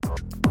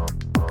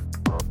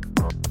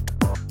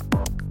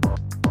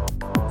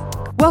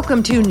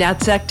Welcome to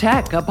NatSec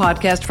Tech, a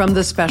podcast from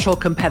the Special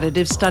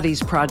Competitive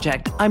Studies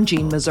Project. I'm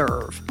Jean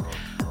Meserve.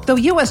 Though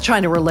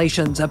U.S.-China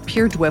relations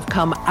appear to have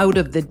come out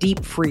of the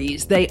deep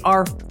freeze, they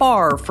are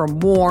far from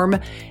warm,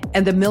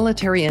 and the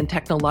military and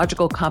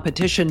technological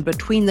competition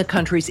between the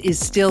countries is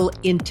still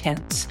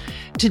intense.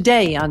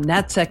 Today on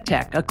NatSec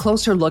Tech, a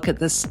closer look at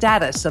the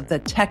status of the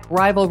tech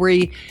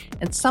rivalry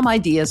and some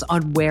ideas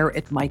on where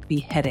it might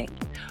be heading.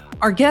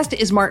 Our guest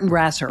is Martijn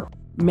Rasser,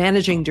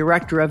 Managing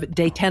Director of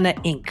Datena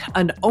Inc.,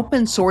 an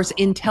open source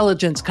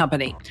intelligence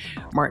company.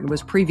 Martijn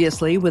was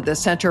previously with the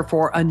Center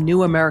for a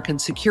New American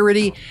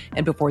Security,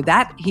 and before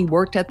that, he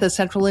worked at the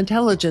Central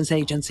Intelligence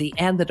Agency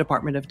and the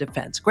Department of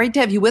Defense. Great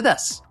to have you with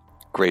us.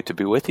 Great to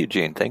be with you,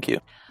 Jean. Thank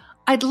you.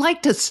 I'd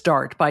like to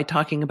start by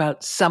talking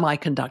about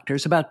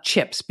semiconductors, about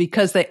chips,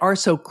 because they are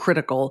so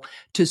critical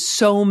to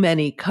so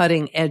many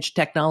cutting-edge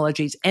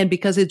technologies, and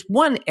because it's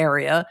one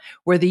area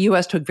where the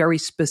U.S. took very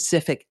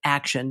specific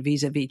action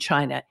vis-a-vis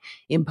China,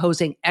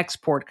 imposing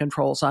export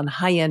controls on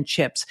high-end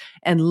chips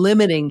and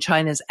limiting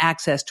China's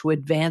access to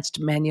advanced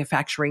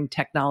manufacturing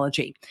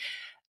technology.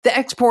 The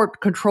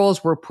export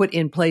controls were put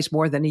in place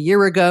more than a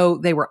year ago.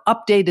 They were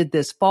updated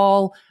this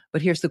fall,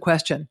 but here's the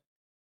question.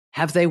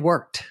 Have they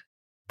worked?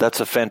 That's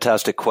a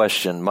fantastic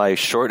question. My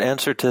short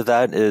answer to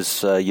that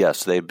is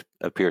yes, they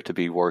appear to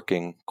be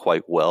working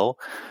quite well.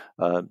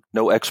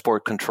 No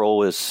export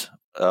control is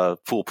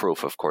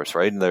foolproof, of course,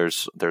 right? And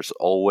there's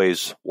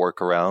always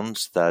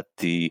workarounds that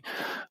the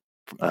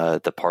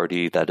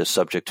party that is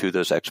subject to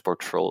those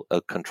export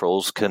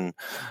controls can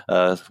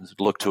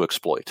look to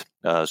exploit.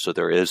 So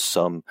there is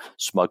some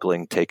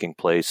smuggling taking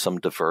place, some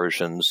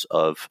diversions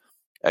of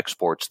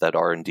exports that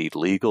are indeed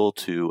legal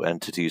to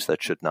entities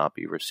that should not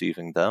be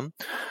receiving them.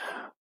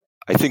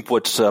 I think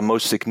what's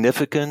most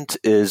significant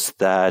is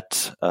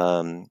that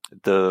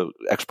the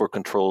export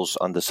controls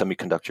on the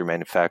semiconductor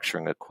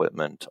manufacturing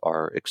equipment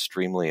are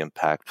extremely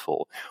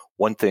impactful.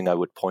 One thing I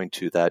would point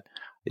to that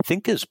I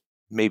think is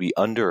maybe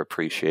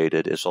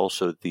underappreciated is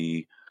also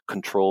the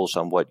controls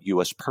on what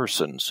U.S.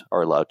 persons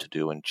are allowed to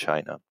do in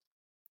China.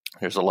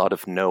 There's a lot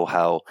of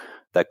know-how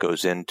that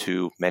goes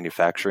into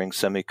manufacturing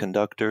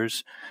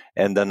semiconductors.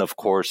 And then, of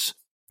course,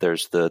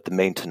 there's the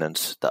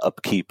maintenance, the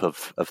upkeep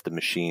of the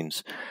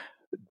machines.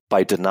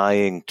 By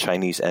denying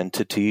Chinese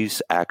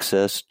entities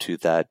access to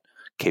that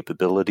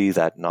capability,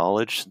 that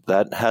knowledge,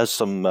 that has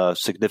some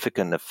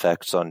significant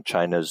effects on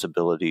China's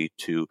ability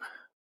to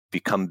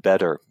become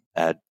better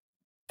at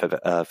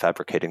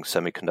fabricating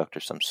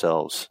semiconductors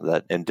themselves,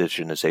 that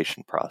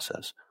indigenization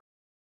process.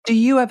 Do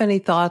you have any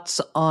thoughts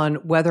on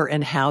whether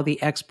and how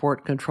the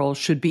export control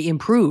should be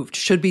improved,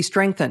 should be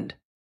strengthened?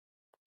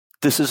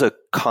 This is a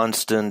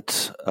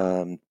constant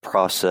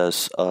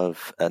process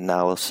of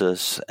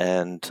analysis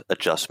and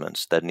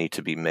adjustments that need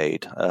to be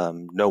made.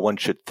 No one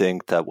should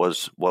think that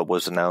what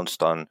was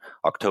announced on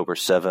October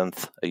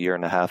 7th, a year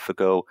and a half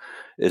ago,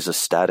 is a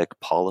static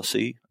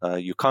policy.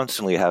 You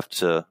constantly have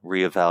to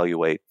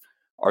reevaluate,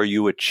 are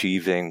you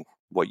achieving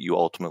what you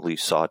ultimately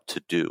sought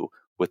to do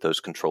with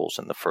those controls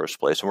in the first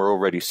place? And we're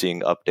already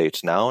seeing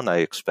updates now, and I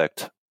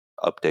expect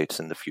updates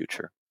in the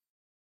future.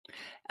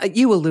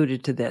 You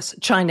alluded to this.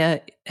 China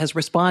has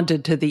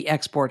responded to the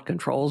export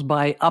controls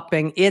by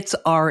upping its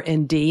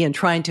R&D and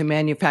trying to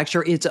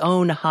manufacture its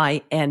own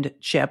high-end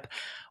chip.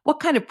 What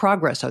kind of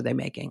progress are they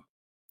making?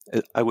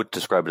 I would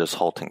describe it as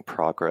halting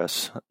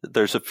progress.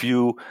 There's a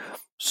few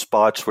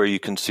spots where you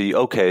can see,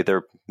 okay,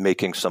 they're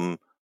making some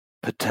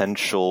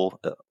potential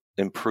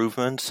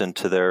improvements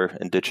into their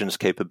indigenous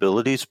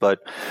capabilities, but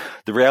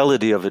the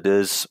reality of it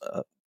is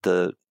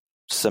the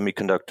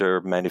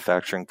semiconductor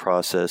manufacturing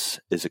process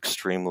is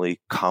extremely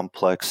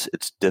complex.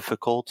 It's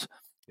difficult.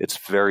 It's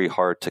very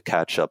hard to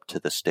catch up to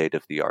the state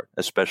of the art,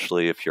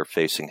 especially if you're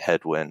facing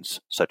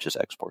headwinds such as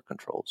export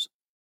controls.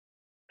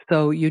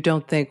 So you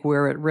don't think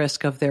we're at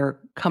risk of their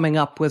coming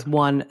up with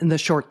one in the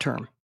short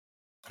term?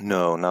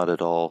 No, not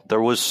at all. There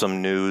was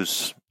some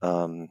news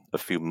a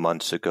few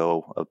months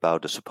ago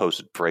about a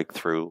supposed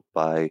breakthrough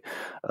by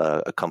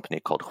a company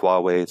called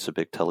Huawei. It's a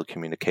big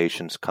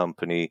telecommunications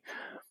company.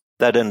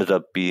 That ended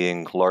up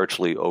being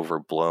largely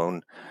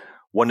overblown.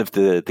 One of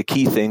the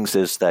key things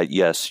is that,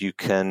 yes, you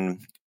can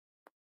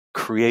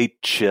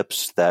create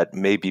chips that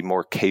may be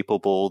more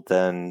capable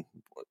than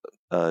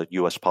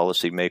U.S.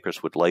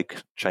 policymakers would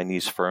like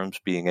Chinese firms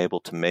being able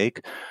to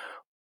make,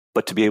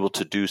 but to be able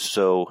to do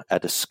so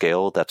at a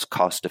scale that's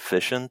cost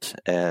efficient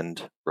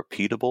and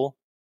repeatable,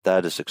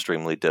 that is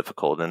extremely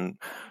difficult. And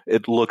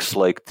it looks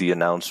like the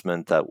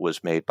announcement that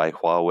was made by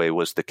Huawei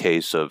was the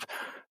case of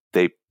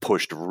they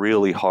pushed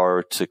really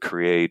hard to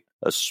create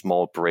a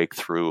small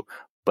breakthrough,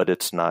 but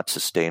it's not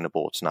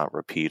sustainable, it's not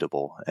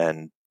repeatable.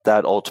 And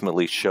that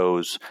ultimately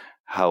shows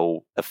how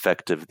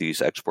effective these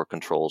export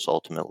controls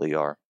ultimately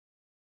are.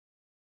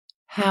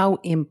 How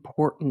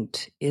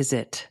important is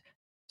it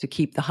to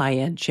keep the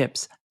high-end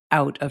chips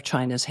out of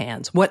China's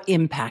hands? What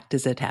impact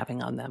is it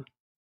having on them?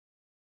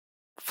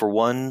 For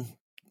one,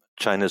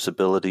 China's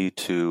ability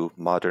to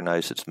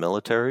modernize its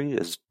military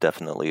is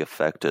definitely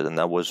affected, and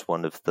that was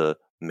one of the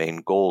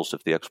main goals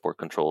of the export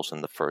controls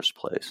in the first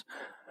place.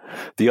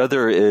 The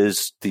other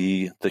is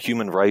the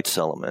human rights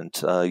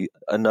element.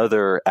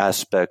 Another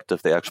aspect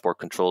of the export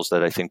controls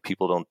that I think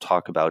people don't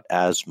talk about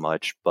as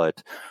much,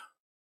 but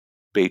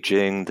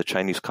Beijing, the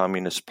Chinese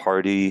Communist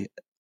Party,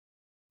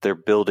 they're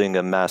building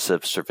a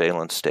massive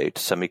surveillance state.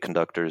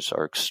 Semiconductors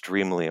are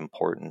extremely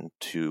important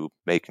to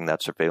making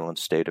that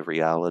surveillance state a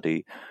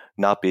reality.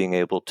 Not being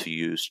able to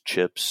use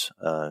chips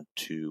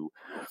to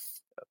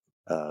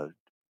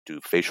do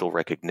facial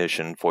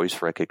recognition,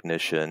 voice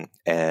recognition,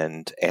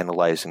 and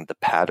analyzing the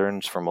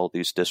patterns from all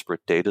these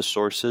disparate data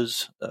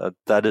sources,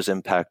 that is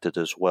impacted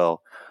as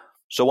well.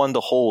 So on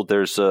the whole,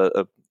 there's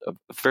a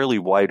fairly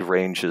wide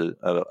range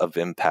of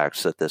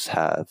impacts that this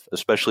have,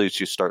 especially as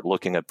you start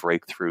looking at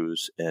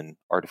breakthroughs in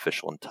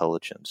artificial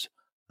intelligence,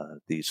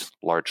 these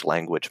large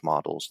language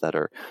models that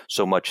are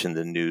so much in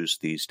the news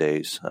these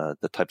days,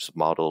 the types of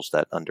models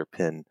that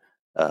underpin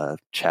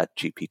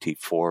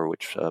ChatGPT-4,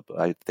 which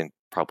I think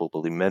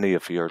probably many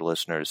of your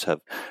listeners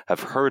have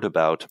heard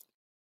about.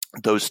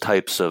 Those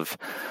types of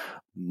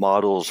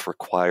models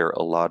require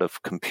a lot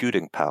of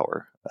computing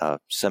power,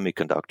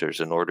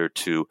 semiconductors, in order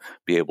to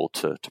be able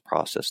to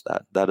process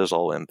that. That is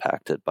all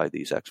impacted by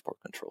these export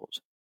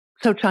controls.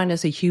 So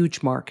China's a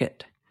huge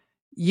market.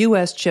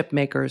 U.S. chip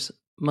makers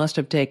must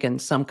have taken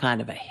some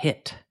kind of a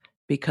hit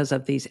because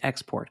of these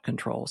export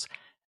controls.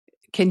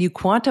 Can you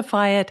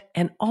quantify it?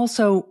 And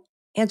also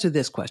answer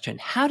this question.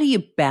 How do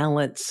you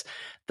balance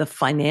the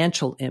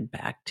financial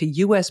impact to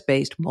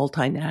U.S.-based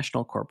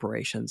multinational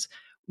corporations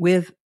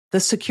with the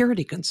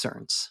security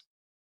concerns?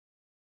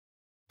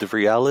 The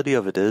reality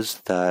of it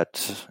is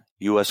that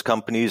U.S.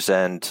 companies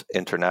and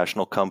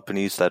international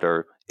companies that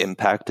are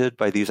impacted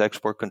by these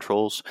export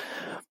controls,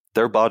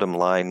 their bottom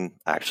line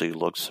actually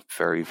looks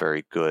very,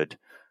 very good.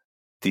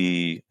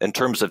 In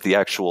terms of the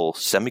actual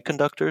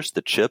semiconductors,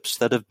 the chips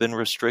that have been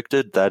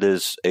restricted, that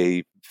is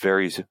a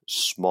very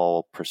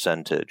small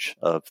percentage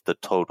of the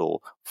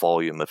total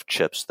volume of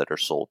chips that are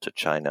sold to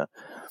China.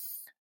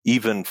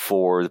 Even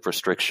for the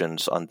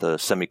restrictions on the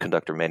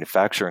semiconductor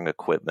manufacturing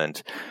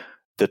equipment,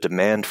 the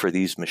demand for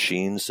these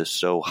machines is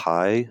so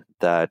high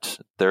that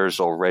there's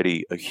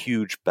already a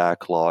huge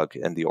backlog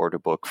in the order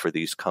book for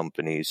these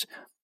companies.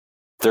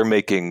 They're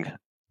making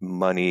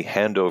money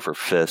hand over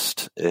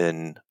fist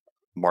in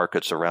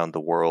markets around the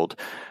world,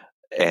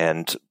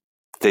 and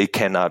they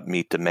cannot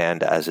meet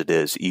demand as it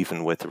is,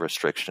 even with the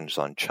restrictions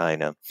on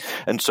China.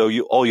 And so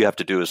all you have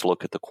to do is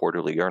look at the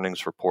quarterly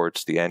earnings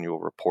reports, the annual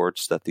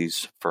reports that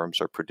these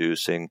firms are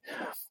producing.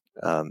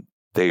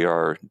 They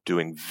are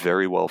doing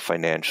very well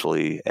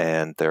financially,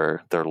 and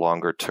their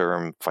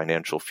longer-term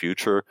financial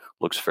future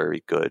looks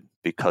very good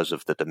because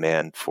of the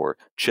demand for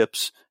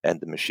chips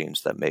and the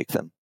machines that make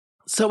them.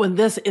 So in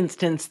this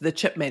instance, the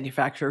chip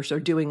manufacturers are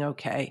doing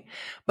okay,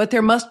 but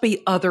there must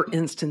be other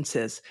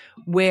instances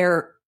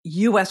where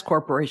U.S.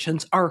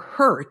 corporations are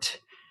hurt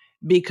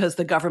because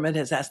the government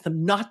has asked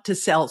them not to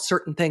sell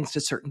certain things to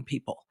certain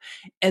people.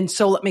 And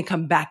so let me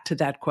come back to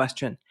that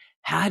question.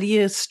 How do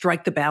you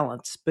strike the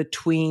balance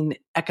between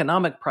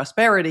economic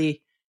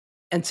prosperity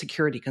and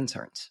security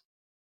concerns?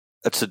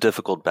 That's a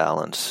difficult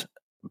balance.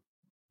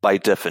 By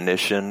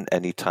definition,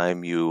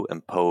 anytime you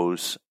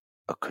impose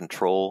a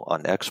control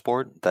on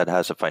export, that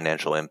has a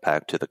financial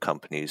impact to the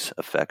companies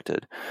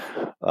affected.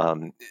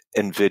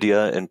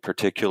 NVIDIA, in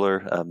particular,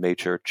 a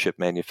major chip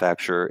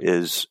manufacturer,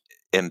 is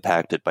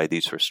impacted by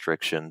these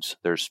restrictions.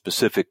 There's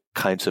specific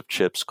kinds of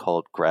chips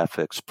called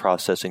graphics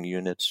processing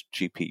units,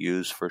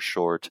 GPUs for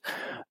short,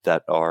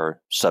 that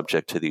are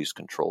subject to these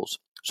controls.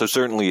 So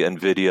certainly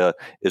NVIDIA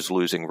is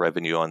losing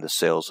revenue on the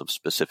sales of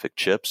specific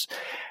chips.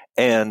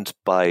 And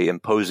by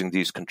imposing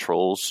these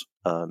controls,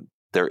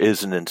 there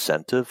is an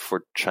incentive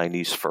for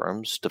Chinese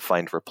firms to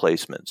find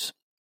replacements.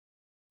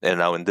 And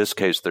now in this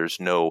case,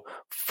 there's no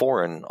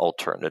foreign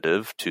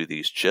alternative to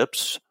these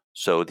chips.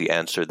 So the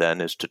answer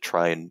then is to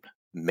try and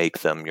make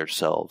them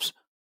yourselves.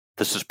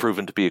 This has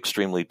proven to be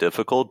extremely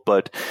difficult,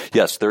 but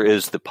yes, there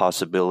is the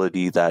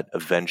possibility that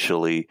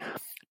eventually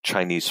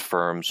Chinese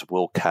firms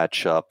will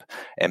catch up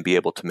and be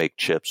able to make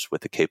chips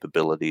with the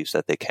capabilities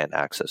that they can't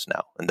access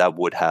now. And that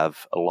would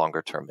have a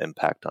longer-term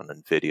impact on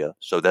NVIDIA.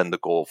 So then the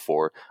goal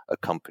for a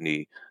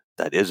company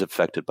that is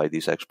affected by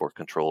these export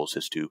controls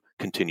is to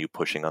continue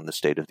pushing on the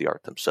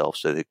state-of-the-art themselves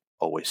so they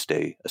always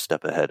stay a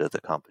step ahead of the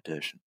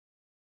competition.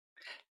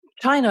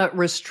 China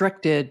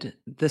restricted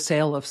the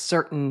sale of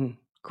certain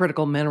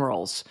critical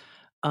minerals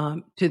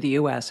to the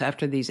U.S.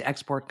 after these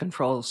export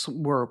controls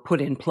were put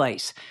in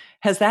place.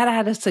 Has that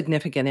had a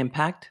significant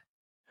impact?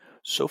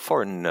 So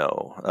far,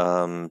 no.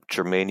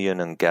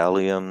 Germanium and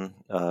gallium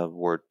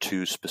were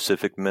two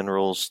specific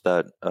minerals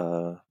that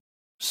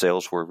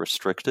sales were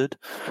restricted.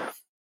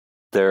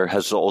 There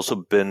has also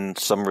been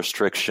some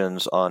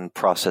restrictions on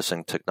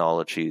processing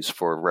technologies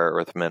for rare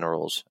earth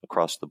minerals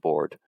across the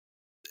board.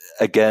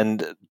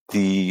 Again,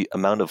 the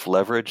amount of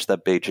leverage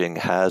that Beijing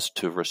has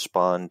to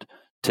respond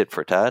tit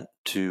for tat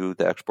to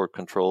the export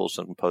controls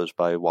imposed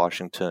by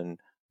Washington,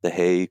 The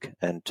Hague,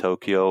 and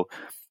Tokyo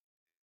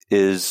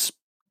is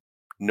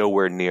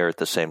nowhere near at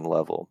the same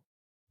level.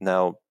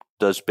 Now,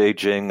 does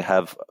Beijing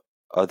have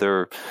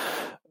other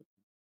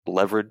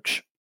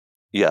Leverage,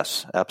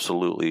 yes,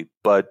 absolutely.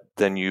 But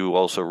then you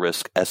also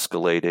risk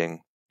escalating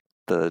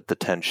the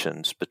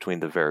tensions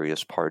between the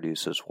various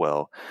parties as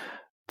well.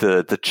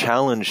 The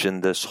challenge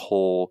in this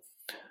whole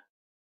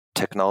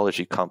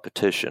technology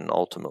competition,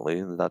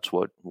 ultimately, that's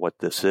what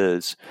this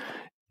is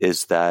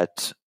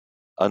that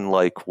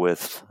unlike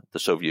with the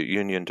Soviet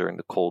Union during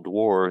the Cold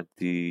War,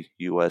 the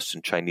US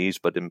and Chinese,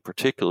 but in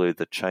particular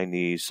the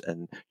Chinese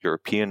and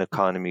European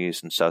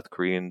economies and South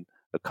Korean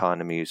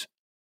economies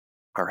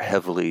are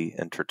heavily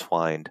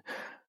intertwined.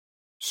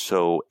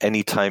 So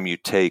anytime you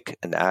take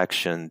an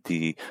action,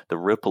 the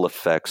ripple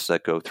effects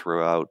that go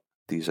throughout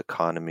these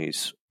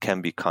economies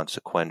can be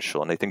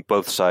consequential. And I think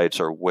both sides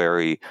are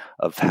wary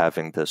of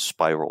having this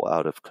spiral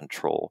out of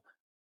control.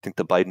 I think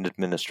the Biden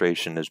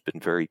administration has been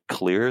very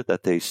clear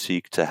that they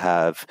seek to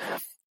have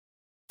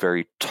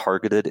very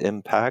targeted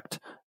impact.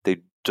 They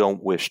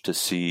don't wish to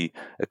see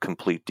a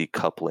complete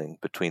decoupling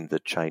between the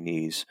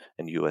Chinese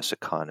and U.S.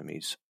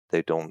 economies.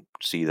 They don't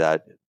see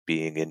that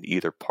being in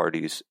either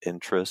party's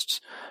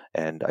interests,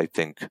 and I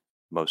think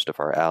most of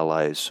our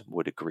allies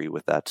would agree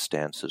with that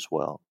stance as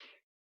well.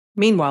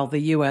 Meanwhile, the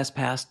U.S.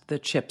 passed the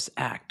CHIPS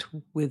Act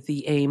with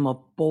the aim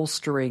of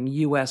bolstering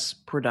U.S.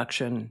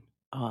 production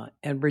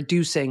and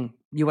reducing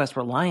U.S.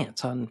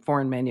 reliance on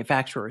foreign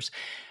manufacturers.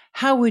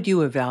 How would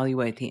you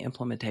evaluate the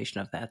implementation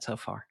of that so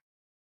far?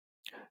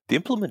 The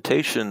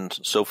implementation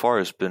so far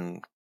has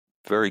been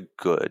very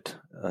good.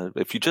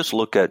 If you just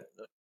look at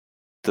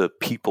the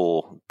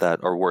people that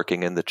are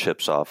working in the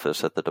CHIPS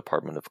office at the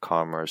Department of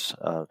Commerce,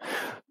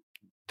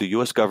 the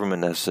U.S.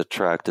 government has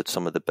attracted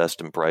some of the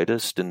best and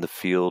brightest in the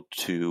field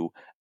to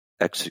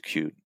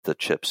execute the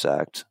CHIPS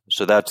Act.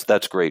 So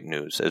that's great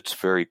news. It's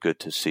very good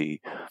to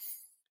see.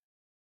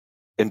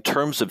 In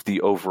terms of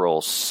the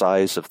overall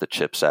size of the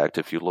CHIPS Act,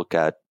 if you look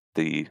at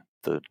the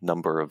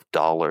number of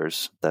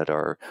dollars that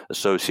are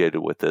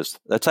associated with this,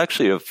 that's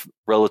actually a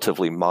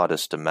relatively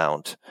modest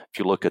amount. If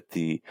you look at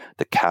the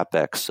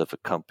capex of a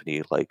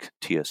company like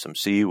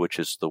TSMC, which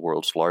is the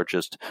world's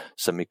largest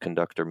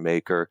semiconductor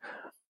maker,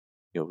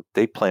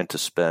 they plan to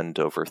spend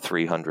over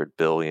 $300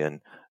 billion.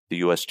 The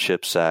U.S.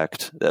 CHIPS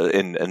Act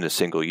in a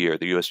single year.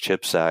 The U.S.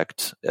 CHIPS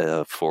Act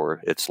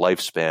for its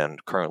lifespan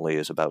currently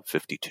is about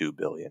 $52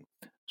 billion.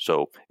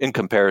 So in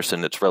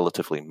comparison, it's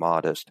relatively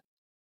modest.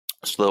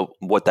 So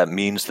what that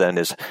means then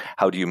is,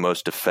 how do you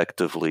most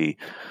effectively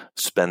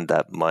spend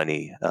that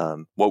money?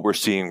 What we're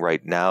seeing right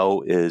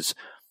now is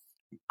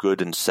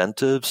good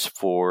incentives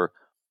for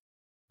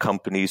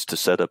companies to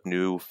set up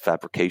new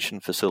fabrication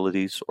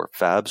facilities, or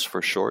fabs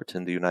for short,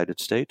 in the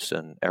United States,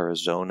 and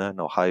Arizona and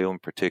Ohio in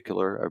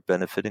particular are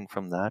benefiting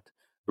from that.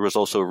 There was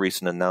also a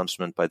recent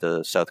announcement by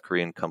the South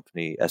Korean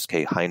company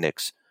SK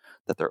Hynix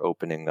that they're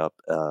opening up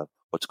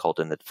what's called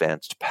an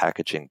advanced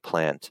packaging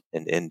plant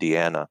in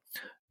Indiana.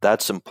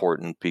 That's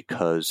important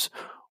because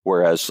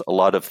whereas a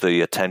lot of the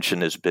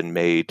attention has been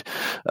made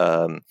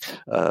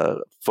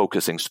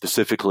focusing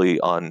specifically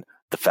on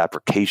the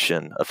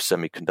fabrication of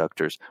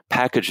semiconductors,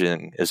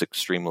 packaging is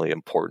extremely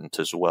important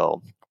as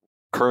well.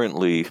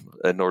 Currently,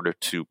 in order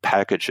to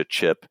package a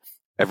chip,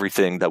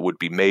 everything that would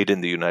be made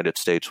in the United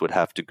States would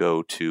have to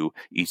go to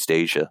East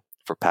Asia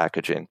for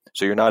packaging.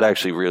 So you're not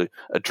actually really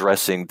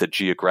addressing the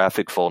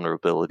geographic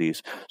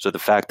vulnerabilities. So the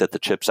fact that the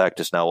CHIPS Act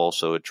is now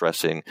also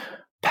addressing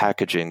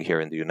packaging here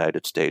in the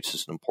United States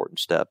is an important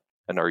step.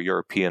 And our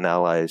European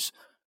allies,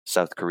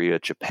 South Korea,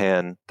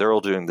 Japan, they're all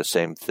doing the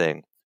same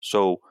thing.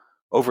 So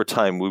over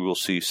time, we will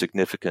see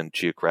significant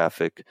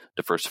geographic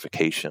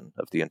diversification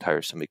of the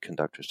entire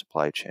semiconductor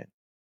supply chain.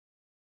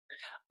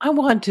 I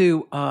want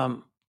to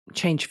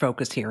change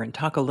focus here and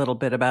talk a little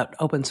bit about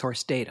open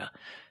source data.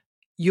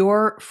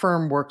 Your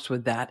firm works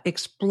with that.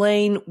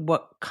 Explain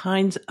what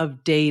kinds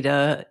of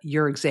data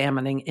you're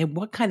examining and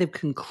what kind of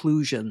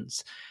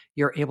conclusions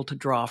you're able to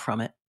draw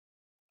from it.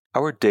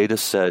 Our data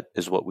set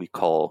is what we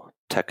call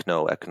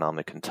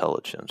techno-economic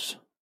intelligence.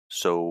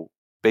 So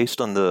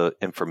based on the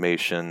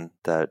information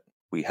that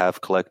we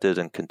have collected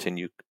and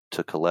continue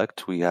to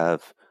collect, we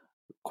have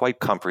quite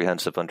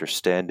comprehensive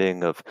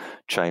understanding of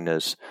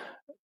China's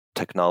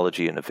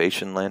technology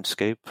innovation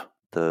landscape,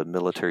 the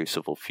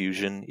military-civil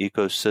fusion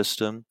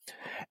ecosystem,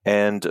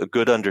 and a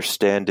good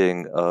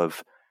understanding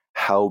of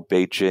how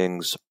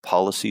Beijing's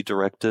policy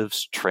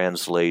directives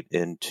translate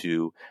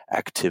into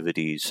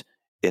activities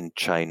in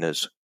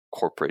China's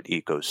corporate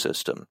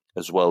ecosystem,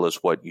 as well as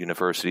what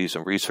universities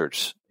and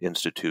research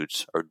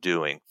institutes are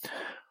doing.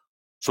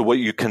 So what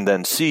you can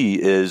then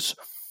see is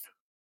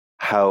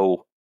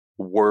how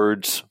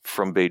words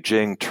from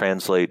Beijing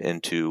translate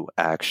into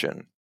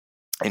action.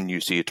 And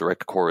you see a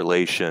direct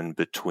correlation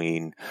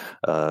between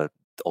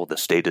all the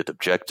stated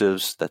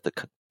objectives that the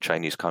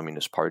Chinese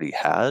Communist Party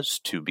has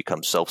to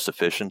become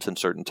self-sufficient in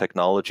certain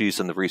technologies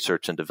and the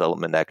research and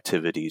development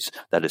activities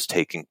that is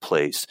taking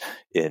place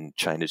in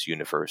China's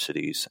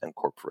universities and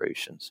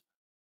corporations.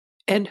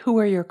 And who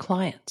are your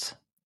clients?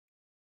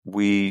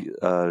 We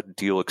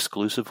deal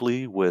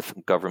exclusively with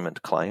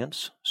government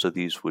clients. So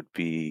these would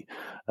be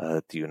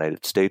the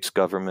United States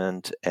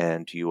government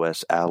and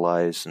U.S.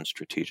 allies and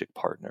strategic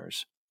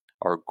partners.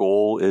 Our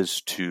goal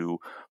is to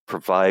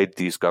provide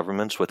these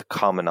governments with a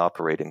common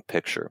operating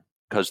picture.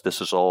 Because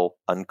this is all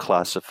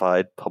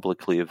unclassified,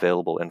 publicly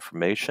available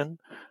information,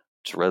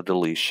 it's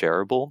readily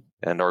shareable.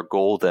 And our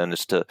goal then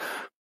is to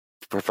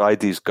provide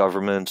these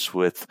governments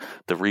with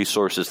the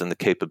resources and the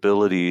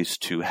capabilities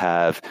to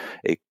have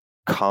a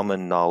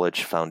common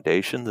knowledge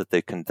foundation that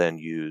they can then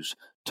use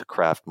to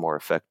craft more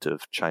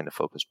effective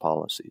China-focused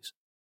policies.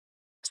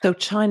 So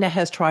China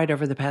has tried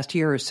over the past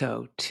year or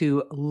so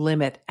to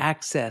limit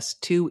access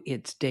to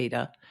its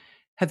data.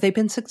 Have they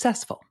been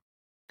successful?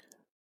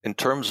 In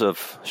terms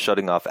of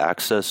shutting off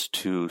access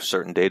to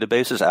certain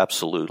databases,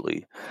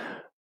 absolutely.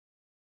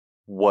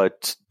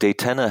 What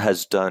Datena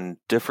has done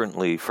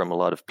differently from a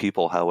lot of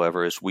people,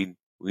 however, is we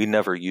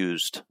never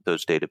used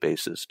those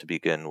databases to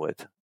begin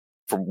with.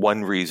 For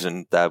one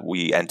reason, that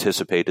we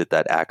anticipated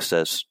that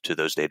access to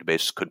those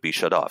databases could be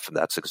shut off, and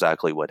that's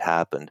exactly what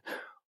happened.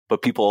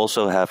 But people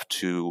also have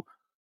to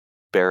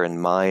bear in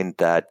mind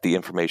that the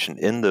information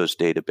in those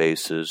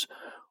databases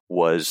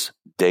was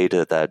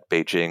data that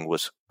Beijing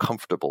was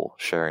comfortable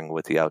sharing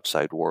with the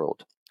outside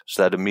world.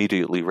 So that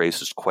immediately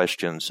raises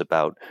questions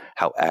about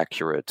how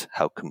accurate,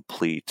 how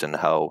complete, and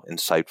how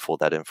insightful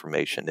that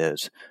information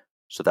is.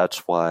 So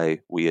that's why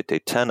we at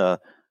Datena,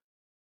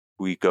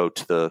 we go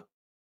to the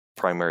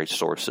primary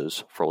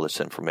sources for all this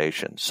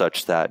information,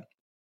 such that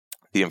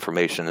the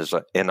information is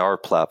in our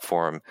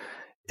platform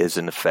is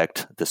in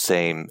effect the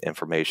same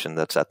information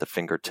that's at the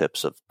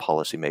fingertips of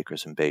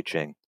policymakers in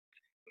Beijing.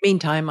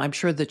 Meantime, I'm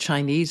sure the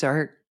Chinese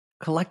are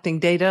collecting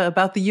data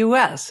about the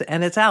U.S.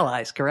 and its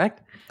allies,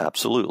 correct?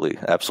 Absolutely.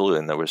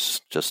 And there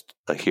was just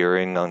a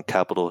hearing on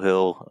Capitol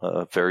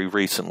Hill very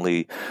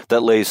recently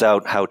that lays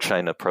out how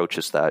China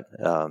approaches that.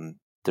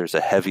 There's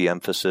a heavy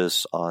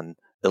emphasis on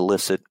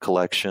illicit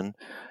collection,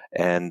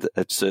 and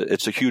it's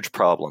a huge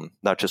problem,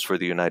 not just for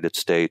the United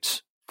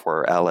States, for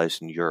our allies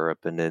in Europe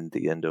and in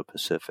the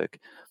Indo-Pacific.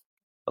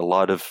 A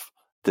lot of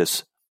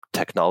this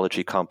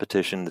technology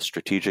competition, the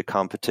strategic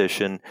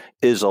competition,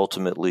 is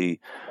ultimately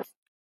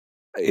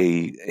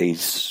a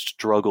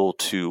struggle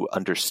to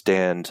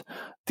understand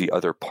the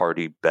other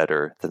party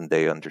better than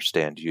they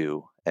understand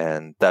you.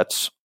 And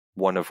that's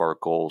one of our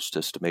goals,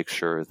 just to make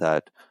sure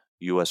that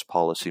U.S.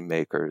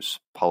 policymakers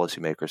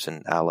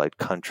in allied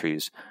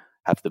countries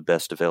have the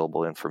best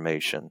available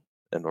information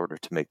in order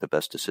to make the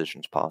best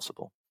decisions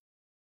possible.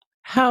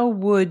 How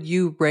would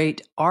you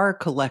rate our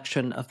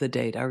collection of the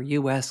data, our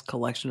U.S.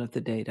 collection of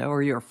the data,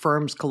 or your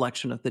firm's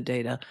collection of the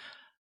data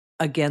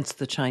against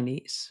the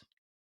Chinese?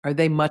 Are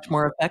they much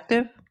more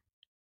effective?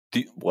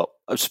 Well,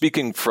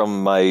 speaking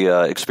from my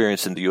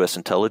experience in the U.S.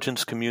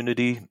 intelligence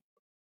community,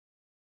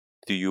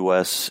 the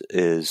U.S.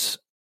 is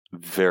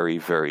very,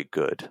 very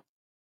good.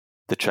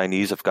 The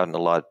Chinese have gotten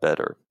a lot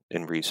better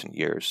in recent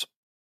years.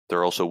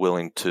 They're also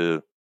willing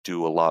to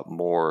do a lot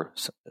more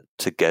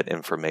to get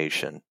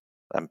information.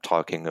 I'm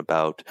talking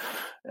about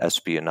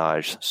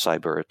espionage,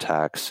 cyber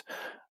attacks.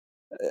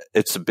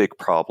 It's a big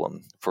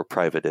problem for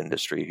private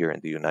industry here in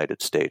the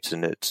United States,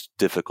 and it's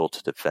difficult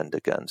to defend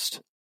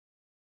against.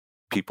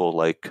 People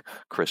like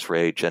Chris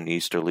Wray, Jen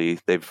Easterly,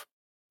 they've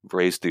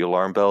raised the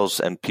alarm bells,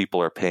 and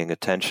people are paying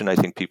attention. I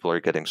think people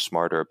are getting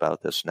smarter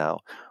about this now.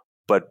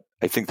 But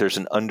I think there's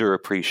an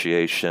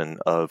underappreciation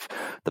of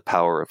the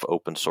power of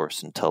open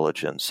source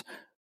intelligence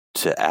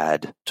to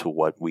add to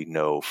what we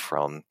know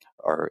from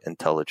our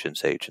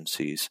intelligence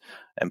agencies.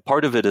 And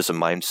part of it is a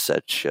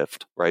mindset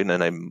shift, right?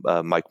 And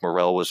Mike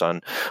Morrell was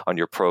on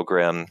your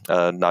program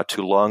not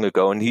too long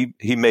ago, and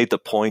he made the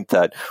point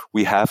that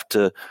we have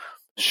to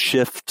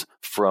shift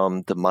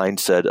from the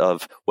mindset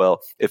of, well,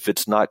 if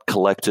it's not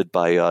collected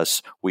by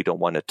us, we don't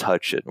want to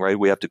touch it, right?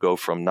 We have to go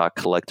from not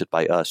collected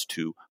by us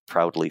to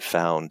proudly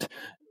found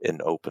in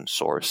open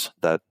source.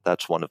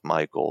 That's one of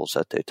my goals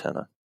at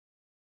Datena.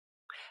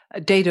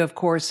 Data, of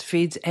course,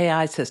 feeds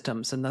AI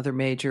systems, another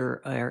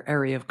major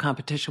area of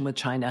competition with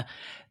China.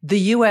 The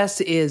U.S.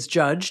 is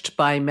judged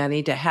by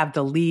many to have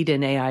the lead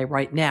in AI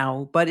right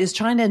now, but is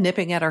China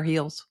nipping at our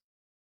heels?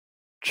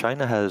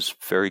 China has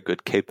very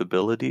good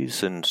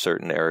capabilities in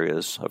certain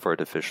areas of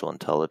artificial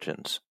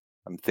intelligence.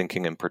 I'm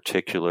thinking in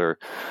particular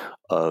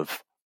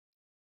of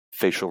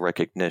facial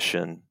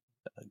recognition,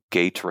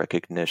 gait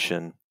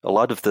recognition. A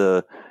lot of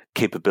the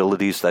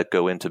capabilities that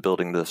go into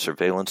building the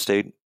surveillance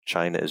state,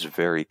 China is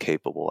very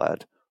capable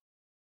at.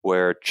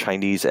 Where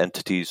Chinese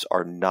entities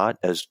are not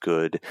as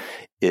good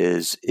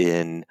is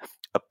in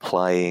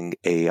applying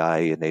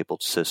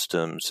AI-enabled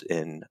systems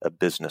in a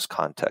business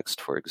context,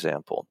 for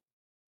example.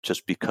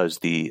 Just because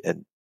the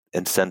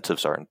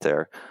incentives aren't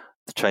there.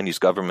 The Chinese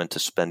government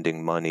is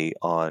spending money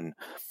on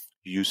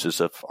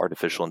uses of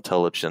artificial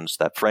intelligence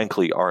that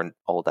frankly aren't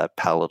all that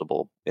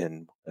palatable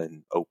in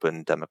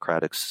open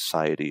democratic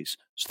societies.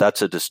 So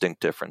that's a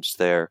distinct difference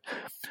there.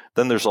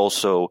 Then there's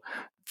also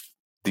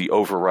the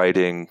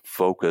overriding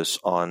focus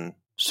on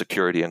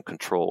security and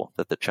control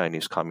that the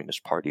Chinese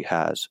Communist Party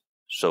has.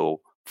 So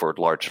for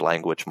large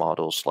language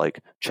models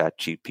like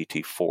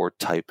ChatGPT-4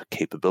 type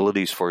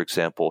capabilities, for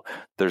example,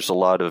 there's a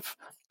lot of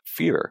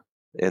fear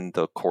in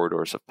the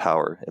corridors of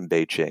power in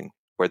Beijing,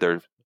 where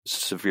they're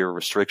severe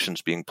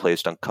restrictions being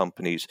placed on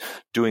companies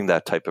doing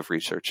that type of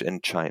research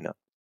in China.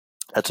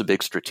 That's a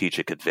big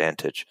strategic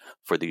advantage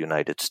for the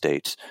United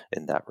States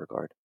in that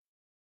regard.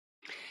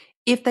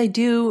 If they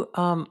do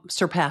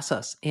surpass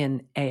us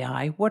in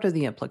AI, what are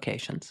the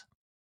implications?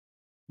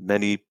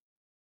 Many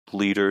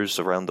leaders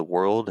around the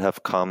world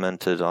have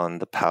commented on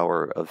the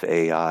power of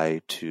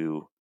AI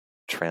to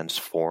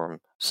transform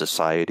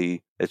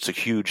society. It's a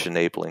huge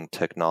enabling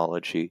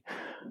technology.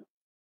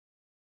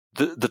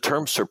 The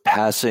term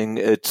surpassing,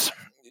 it's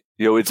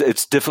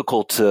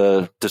difficult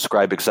to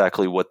describe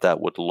exactly what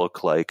that would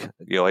look like.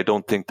 I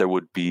don't think there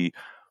would be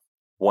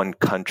one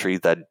country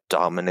that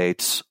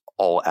dominates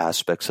all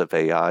aspects of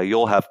AI.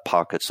 You'll have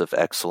pockets of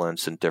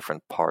excellence in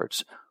different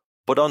parts.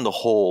 But on the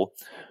whole,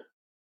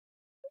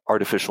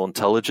 artificial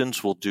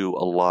intelligence will do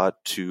a lot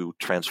to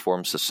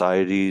transform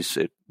societies.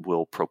 It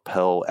will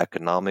propel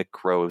economic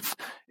growth.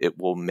 It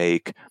will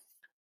make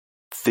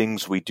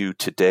things we do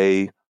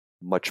today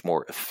much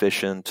more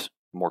efficient,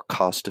 more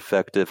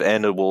cost-effective,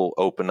 and it will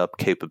open up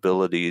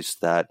capabilities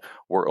that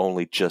we're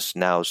only just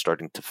now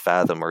starting to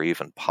fathom are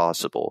even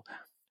possible.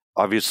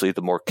 Obviously,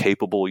 the more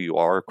capable you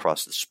are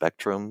across the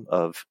spectrum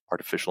of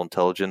artificial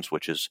intelligence,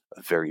 which is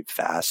a very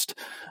vast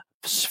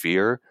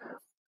sphere,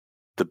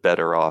 the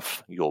better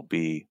off you'll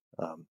be.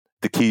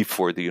 The key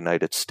for the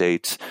United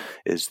States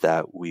is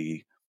that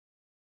we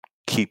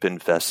keep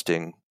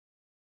investing,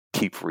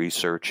 keep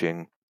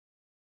researching,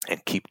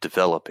 and keep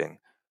developing.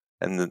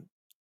 And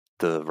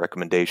the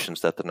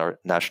recommendations that the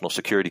National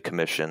Security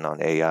Commission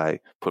on AI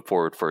put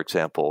forward, for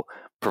example,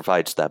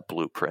 provides that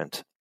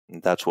blueprint.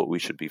 And that's what we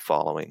should be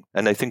following.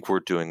 And I think we're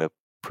doing a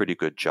pretty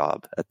good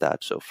job at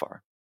that so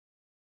far.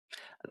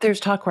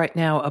 There's talk right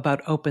now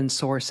about open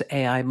source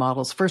AI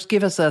models. First,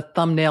 give us a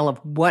thumbnail of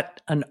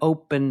what an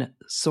open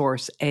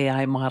source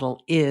AI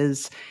model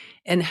is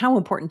and how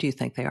important do you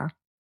think they are?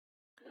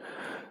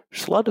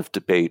 There's a lot of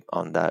debate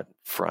on that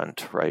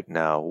front right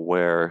now,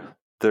 where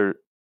there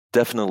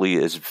definitely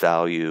is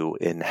value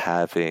in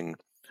having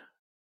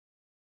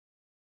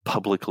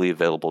publicly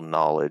available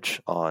knowledge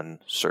on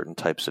certain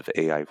types of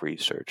AI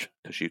research,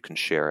 because you can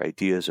share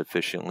ideas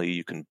efficiently,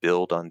 you can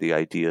build on the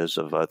ideas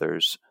of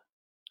others.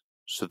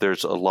 So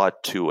there's a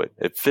lot to it.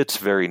 It fits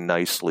very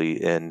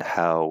nicely in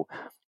how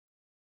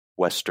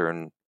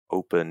Western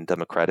open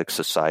democratic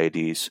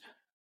societies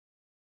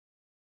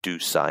do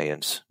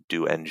science,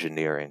 do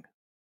engineering.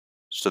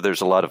 So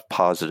there's a lot of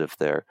positive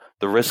there.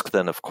 The risk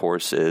then, of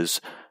course, is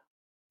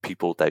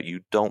people that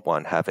you don't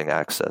want having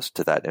access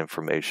to that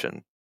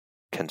information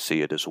can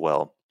see it as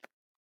well.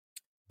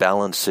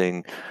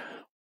 Balancing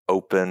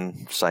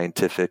open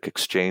scientific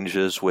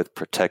exchanges with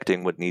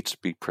protecting what needs to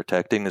be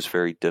protecting is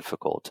very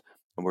difficult.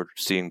 And we're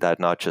seeing that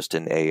not just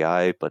in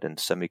AI, but in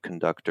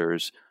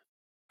semiconductors,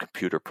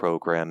 computer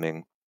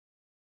programming,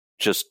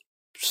 just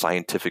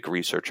scientific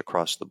research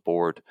across the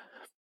board,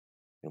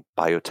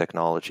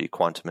 biotechnology,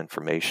 quantum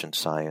information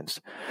science.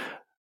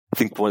 I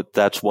think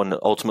that's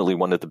ultimately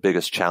one of the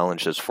biggest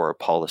challenges for our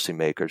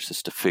policymakers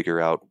is to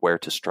figure out where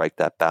to strike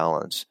that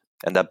balance.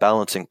 And that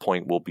balancing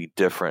point will be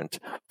different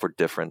for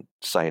different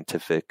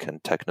scientific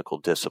and technical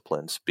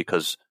disciplines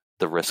because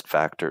the risk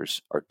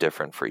factors are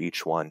different for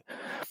each one.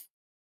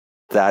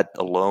 That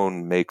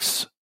alone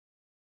makes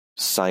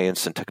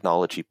science and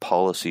technology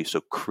policy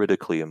so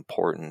critically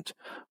important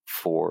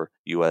for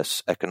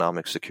U.S.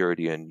 economic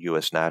security and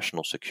U.S.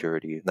 national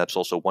security. And that's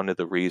also one of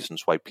the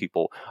reasons why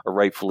people are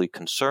rightfully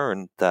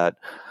concerned that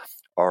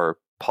our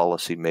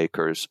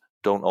policymakers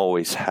don't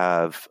always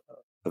have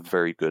a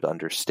very good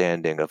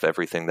understanding of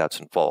everything that's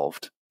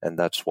involved. And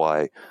that's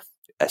why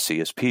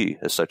SESP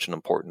is such an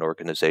important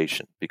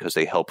organization, because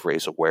they help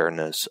raise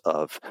awareness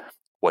of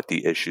what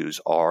the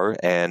issues are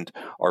and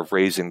are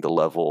raising the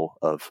level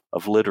of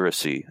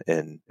literacy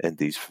in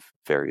these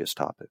various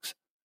topics.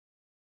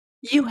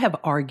 You have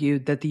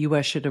argued that the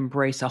U.S. should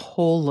embrace a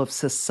whole of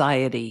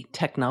society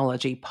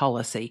technology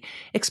policy.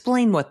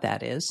 Explain what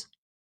that is.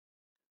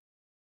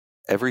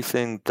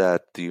 Everything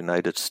that the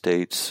United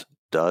States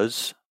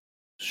does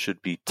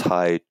should be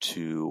tied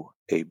to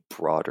a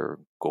broader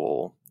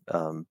goal.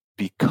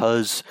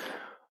 Because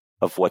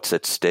of what's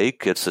at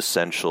stake, it's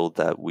essential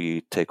that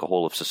we take a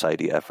whole of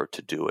society effort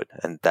to do it.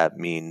 And that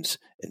means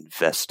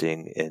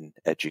investing in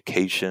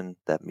education.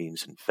 That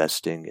means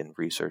investing in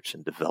research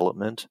and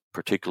development,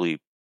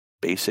 particularly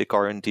basic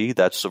R&D.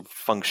 That's a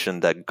function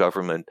that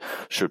government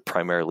should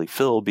primarily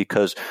fill,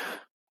 because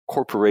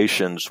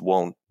corporations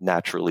won't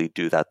naturally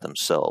do that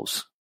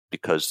themselves,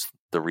 because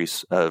the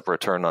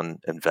return on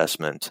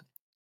investment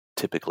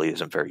typically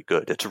isn't very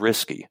good. It's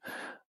risky.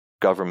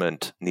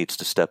 Government needs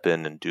to step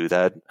in and do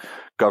that.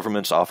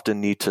 Governments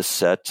often need to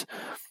set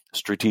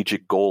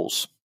strategic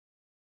goals.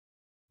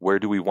 Where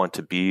do we want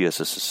to be as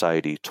a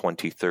society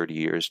 20, 30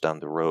 years down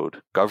the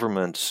road?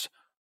 Government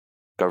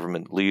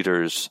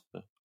leaders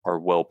are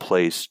well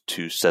placed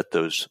to set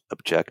those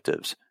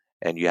objectives,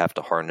 and you have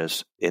to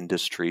harness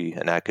industry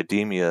and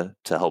academia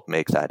to help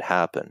make that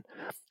happen.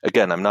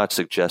 Again, I'm not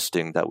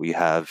suggesting that we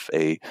have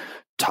a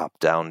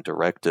top-down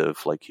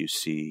directive like you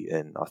see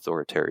in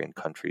authoritarian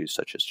countries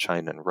such as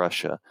China and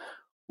Russia.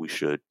 We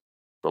should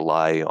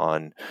rely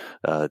on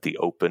the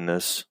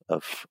openness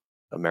of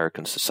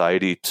American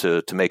society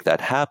to make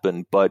that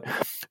happen. But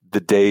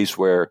the days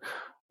where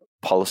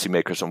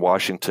policymakers in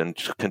Washington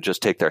can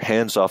just take their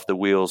hands off the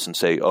wheels and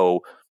say,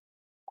 oh,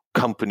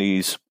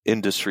 companies,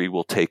 industry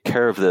will take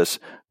care of this,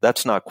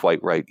 that's not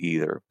quite right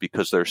either,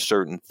 because there are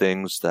certain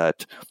things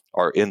that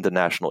are in the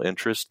national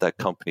interest that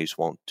companies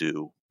won't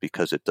do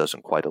because it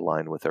doesn't quite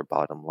align with their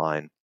bottom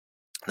line.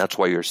 That's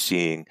why you're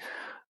seeing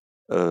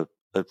a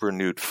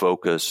renewed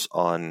focus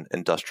on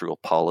industrial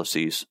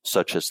policies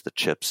such as the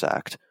CHIPS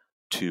Act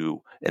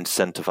to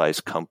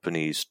incentivize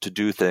companies to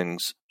do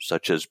things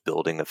such as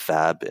building a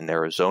fab in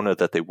Arizona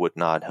that they would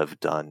not have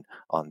done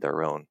on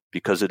their own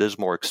because it is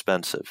more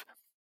expensive.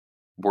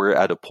 We're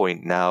at a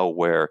point now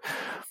where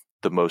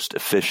the most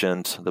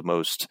efficient, the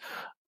most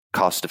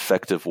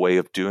cost-effective way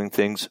of doing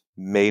things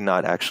may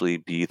not actually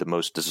be the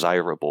most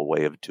desirable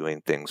way of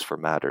doing things for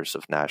matters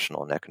of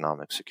national and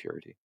economic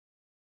security.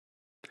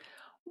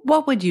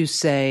 What would you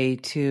say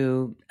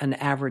to an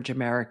average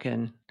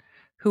American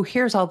who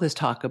hears all this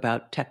talk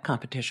about tech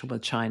competition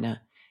with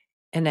China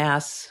and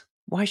asks,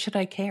 why should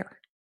I care?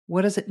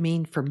 What does it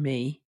mean for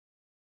me?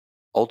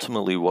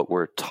 Ultimately, what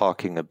we're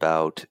talking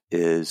about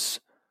is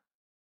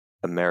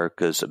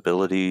America's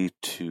ability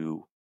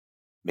to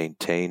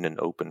maintain an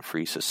open,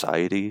 free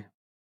society,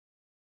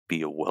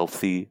 be a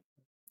wealthy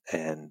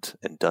and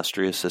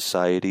industrious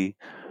society.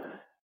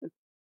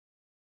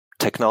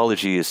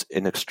 Technology is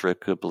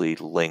inextricably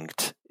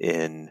linked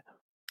in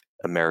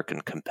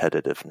American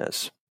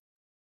competitiveness.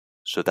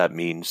 So that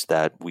means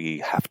that we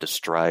have to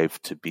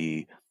strive to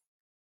be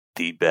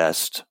the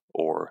best,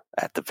 or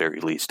at the very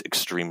least,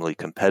 extremely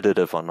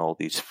competitive on all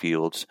these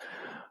fields,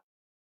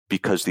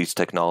 because these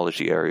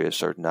technology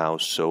areas are now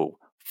so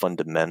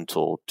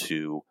fundamental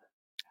to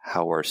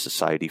how our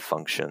society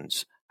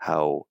functions,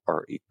 how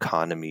our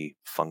economy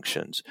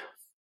functions.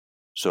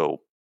 So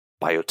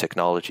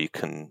biotechnology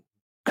can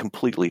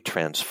completely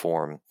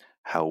transform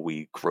how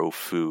we grow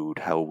food,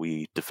 how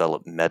we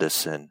develop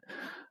medicine,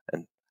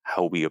 and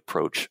how we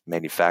approach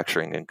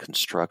manufacturing and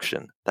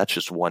construction. That's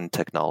just one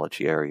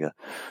technology area.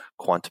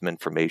 Quantum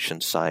information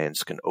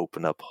science can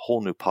open up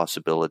whole new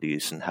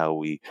possibilities in how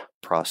we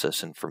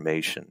process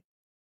information.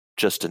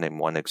 Just to name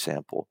one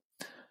example,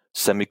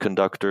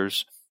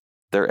 semiconductors,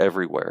 they're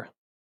everywhere.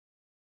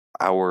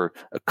 Our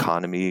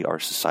economy, our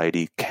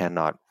society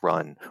cannot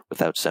run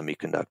without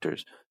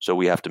semiconductors. So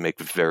we have to make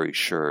very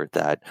sure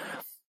that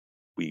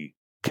we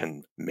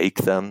can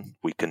make them,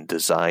 we can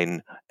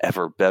design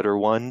ever better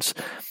ones,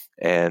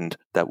 and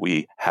that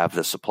we have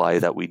the supply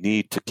that we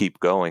need to keep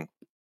going.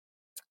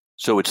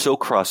 So it's so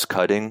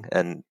cross-cutting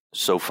and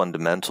so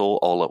fundamental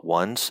all at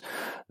once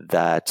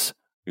that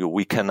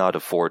we cannot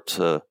afford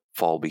to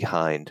fall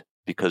behind,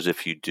 because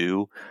if you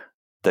do,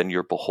 then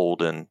you're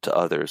beholden to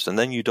others, and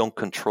then you don't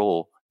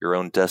control your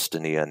own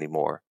destiny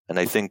anymore. And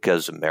I think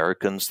as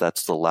Americans,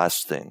 that's the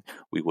last thing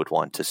we would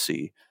want to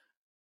see.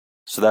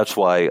 So that's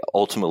why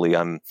ultimately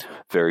I'm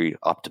very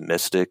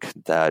optimistic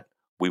that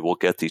we will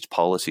get these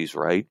policies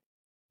right.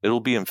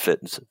 It'll be in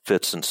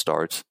fits and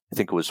starts. I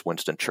think it was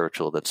Winston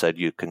Churchill that said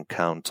you can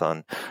count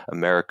on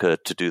America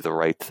to do the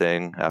right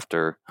thing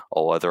after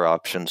all other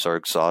options are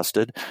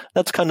exhausted.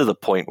 That's kind of the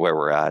point where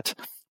we're at,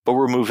 but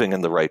we're moving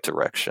in the right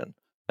direction.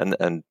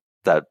 And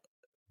that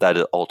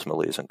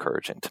ultimately is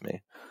encouraging to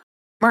me.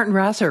 Martijn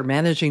Rasser,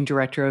 Managing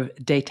Director of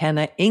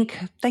Daytana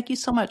Inc., thank you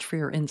so much for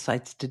your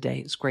insights today.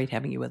 It's great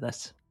having you with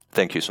us.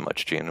 Thank you so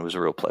much, Jean. It was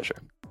a real pleasure.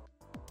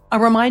 A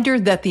reminder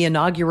that the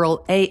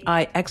inaugural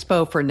AI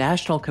Expo for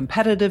National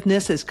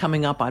Competitiveness is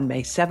coming up on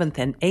May 7th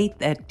and 8th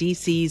at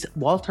DC's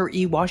Walter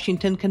E.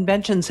 Washington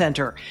Convention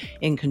Center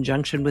in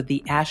conjunction with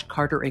the Ash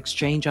Carter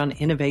Exchange on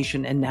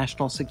Innovation and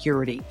National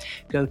Security.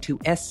 Go to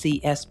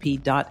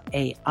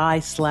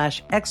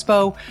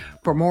scsp.ai/expo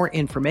for more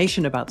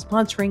information about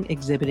sponsoring,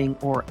 exhibiting,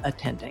 or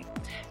attending.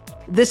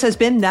 This has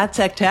been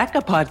NatSec Tech,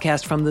 a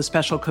podcast from the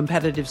Special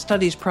Competitive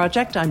Studies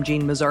Project. I'm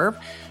Jean Meserve.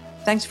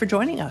 Thanks for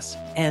joining us,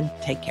 and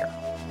take care.